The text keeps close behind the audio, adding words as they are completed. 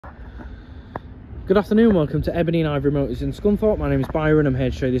Good afternoon, welcome to Ebony and Ivory Motors in Scunthorpe. My name is Byron. I'm here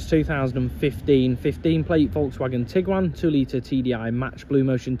to show you this 2015 15-plate Volkswagen Tiguan 2-litre TDI match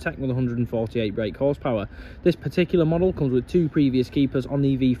Bluemotion tech with 148 brake horsepower. This particular model comes with two previous keepers on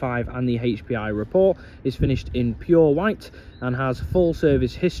the V5 and the HPI report, is finished in pure white and has full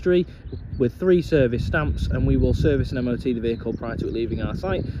service history with 3 service stamps, and we will service and MOT the vehicle prior to it leaving our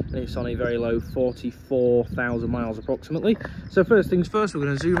site, and it's on a very low 44,000 miles approximately. So first things first, we're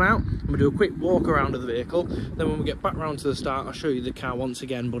going to zoom out and we'll do a quick walk around of the vehicle. Then when we get back round to the start, I'll show you the car once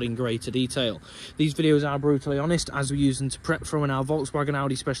again, but in greater detail. These videos are brutally honest, as we use them to prep from our Volkswagen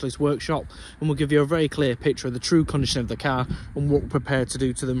Audi specialist workshop, and we'll give you a very clear picture of the true condition of the car and what we're prepared to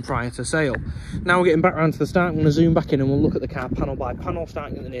do to them prior to sale. Now we're getting back round to the start. I'm going to zoom back in and we'll look at the car panel by panel,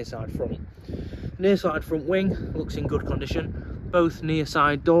 starting at the near side front. Near side front wing looks in good condition. Both near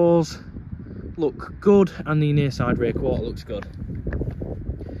side doors look good, and the near side rear quarter looks good.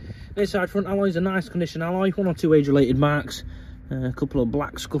 Near side front alloy is a nice condition alloy, 1 or 2 age related marks, a couple of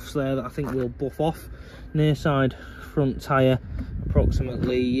black scuffs there that I think will buff off. Near side front tyre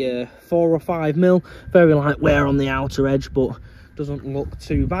approximately 4 or 5 mil, very light wear on the outer edge but doesn't look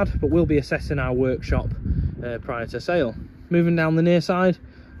too bad, but we'll be assessing our workshop prior to sale. Moving down the near side,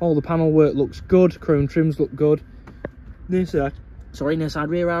 all the panel work looks good, chrome trims look good. Near side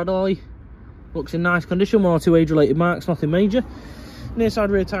rear alloy looks in nice condition, 1 or 2 age related marks, nothing major. Near side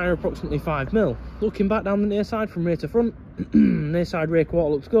rear tyre approximately 5 mil. Looking back down the near side from rear to front, near side rear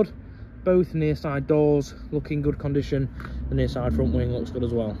quarter looks good. Both near side doors look in good condition. The near side front wing looks good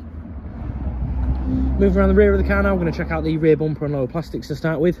as well. Moving around the rear of the car now, we're going to check out the rear bumper and lower plastics to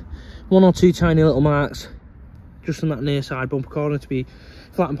start with. 1 or 2 tiny little marks just on that near side bumper corner to be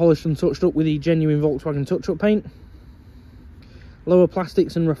flat and polished and touched up with the genuine Volkswagen touch-up paint. Lower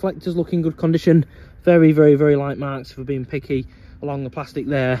plastics and reflectors look in good condition. Very light marks for being picky along the plastic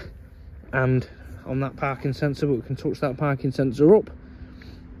there and on that parking sensor, but we can touch that parking sensor up.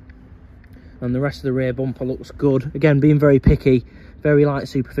 And the rest of the rear bumper looks good. Again, being very picky, very light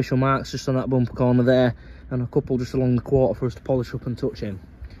superficial marks just on that bumper corner there, and a couple just along the quarter for us to polish up and touch in.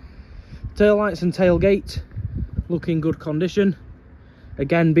 Tail lights and tailgate look in good condition.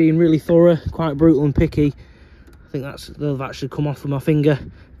 Again, being really thorough, quite brutal and picky. I think they'll actually come off with my finger.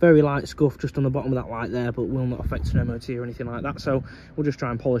 Very light scuff just on the bottom of that light there, but will not affect an MOT or anything like that, so we'll just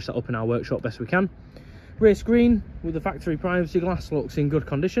try and polish that up in our workshop best we can. Rear screen with the factory privacy glass looks in good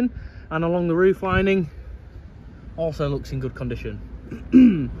condition, and along the roof lining also looks in good condition.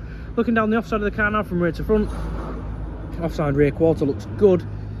 Looking down the offside of the car now from rear to front, offside rear quarter looks good.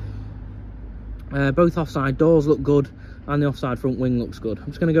 Both offside doors look good, and the offside front wing looks good. I'm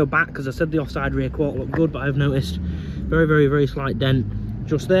just going to go back because I said the offside rear quarter looked good, but I've noticed very slight dent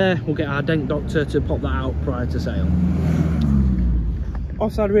just there. We'll get our dent doctor to pop that out prior to sale.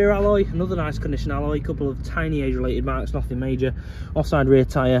 Offside rear alloy, another nice condition alloy, a couple of tiny age related marks, nothing major. Offside rear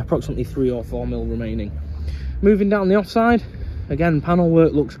tyre, approximately 3 or 4 mil remaining. Moving down the offside, again panel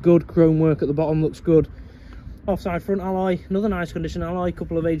work looks good, chrome work at the bottom looks good. Offside front alloy, another nice condition alloy, a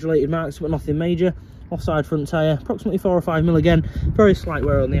couple of age related marks but nothing major. Offside front tyre, approximately 4 or 5 mil again, very slight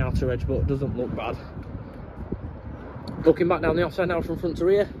wear on the outer edge but doesn't look bad. Looking back down the offside now from front to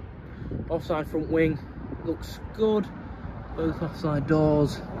rear, offside front wing looks good, both offside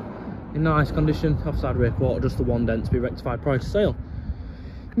doors in nice condition, offside rear quarter just the 1 dent to be rectified prior to sale.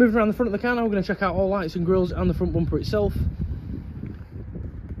 Moving around the front of the car now, we're going to check out all lights and grills and the front bumper itself.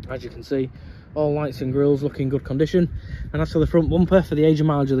 As you can see, all lights and grills look in good condition, and as for the front bumper, for the age and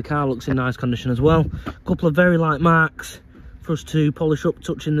mileage of the car, looks in nice condition as well. A couple of very light marks for us to polish up,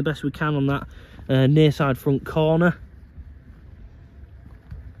 touching the best we can on that near side front corner.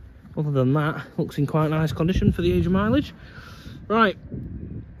 Other than that, looks in quite nice condition for the age and mileage. Right,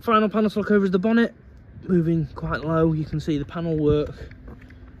 final panel to look over is the bonnet. Moving quite low, you can see the panel work,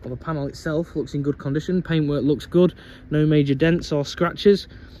 or the panel itself looks in good condition. Paintwork looks good, no major dents or scratches.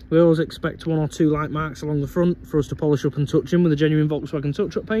 We always expect 1 or 2 light marks along the front for us to polish up and touch in with a genuine Volkswagen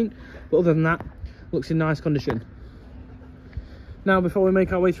touch-up paint, but other than that, looks in nice condition. Now, before we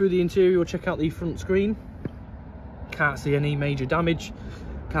make our way through the interior, we'll check out the front screen. Can't see any major damage,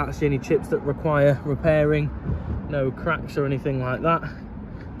 can't see any chips that require repairing, no cracks or anything like that.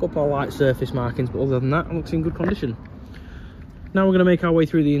 Couple of light surface markings, but other than that, it looks in good condition. Now we're going to make our way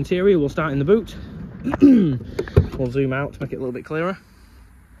through the interior. We'll start in the boot. We'll zoom out to make it a little bit clearer.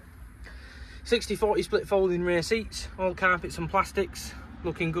 60/40 split folding rear seats, all carpets and plastics,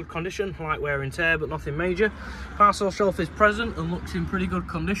 look in good condition, light wear and tear but nothing major. Parcel shelf is present and looks in pretty good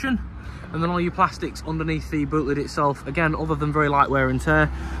condition, and then all your plastics underneath the boot lid itself, again other than very light wear and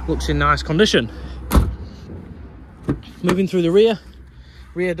tear, looks in nice condition. Moving through the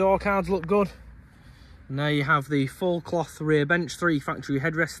rear door cards look good, And there you have the full cloth rear bench, 3 factory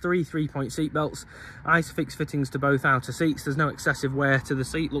headrests, 3 3-point seat belts, Isofix fittings to both outer seats. There's no excessive wear to the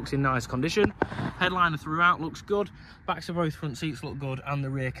seat, looks in nice condition. Headliner throughout looks good, backs of both front seats look good, and the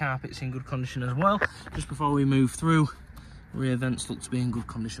rear carpet's in good condition as well. Just before we move through, rear vents look to be in good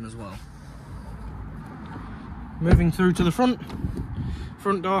condition as well. Moving through to the front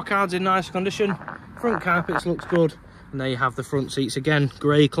door cards in nice condition, front carpets looks good. And there you have the front seats again,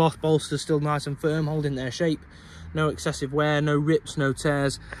 grey cloth bolsters still nice and firm, holding their shape. No excessive wear, no rips, no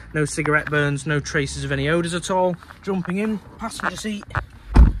tears, no cigarette burns, no traces of any odours at all. Jumping in, passenger seat,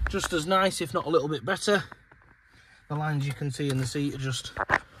 just as nice, if not a little bit better. The lines you can see in the seat are just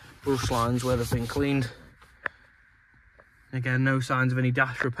brush lines where they've been cleaned. Again, no signs of any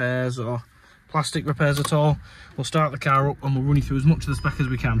dash repairs or plastic repairs at all. We'll start the car up and we'll run you through as much of the spec as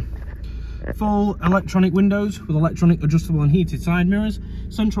we can. Full electronic windows with electronic adjustable and heated side mirrors,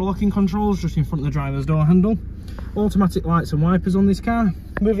 central locking controls just in front of the driver's door handle, automatic lights and wipers on this car.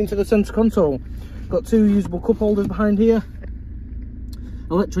 Moving to the centre console, got 2 usable cup holders behind here,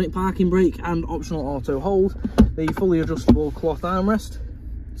 electronic parking brake and optional auto hold, the fully adjustable cloth armrest,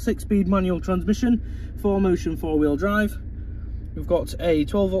 6-speed manual transmission, 4-motion 4-wheel drive. We've got a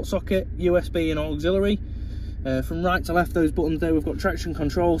 12-volt socket, USB and auxiliary. From right to left, those buttons there, we've got traction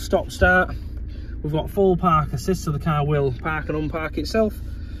control, stop start. We've got full park assist, so the car will park and unpark itself.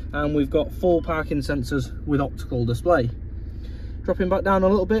 And we've got full parking sensors with optical display. Dropping back down a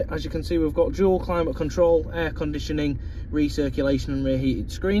little bit, as you can see, we've got dual climate control, air conditioning, recirculation and rear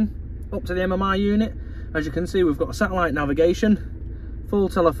heated screen. Up to the MMI unit, as you can see, we've got satellite navigation, full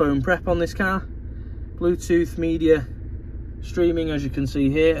telephone prep on this car, Bluetooth media streaming, as you can see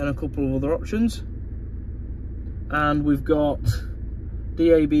here, and a couple of other options. And we've got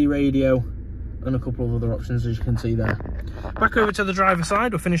DAB radio and a couple of other options, as you can see there. Back over to the driver's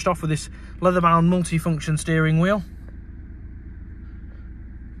side, we're finished off with this leather-bound multi-function steering wheel.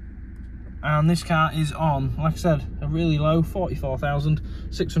 And this car is on, like I said, a really low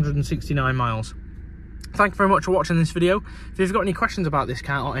 44,669 miles. Thank you very much for watching this video. If you've got any questions about this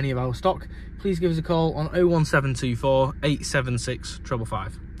car or any of our stock, please give us a call on 01724 876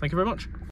 555. Thank you very much.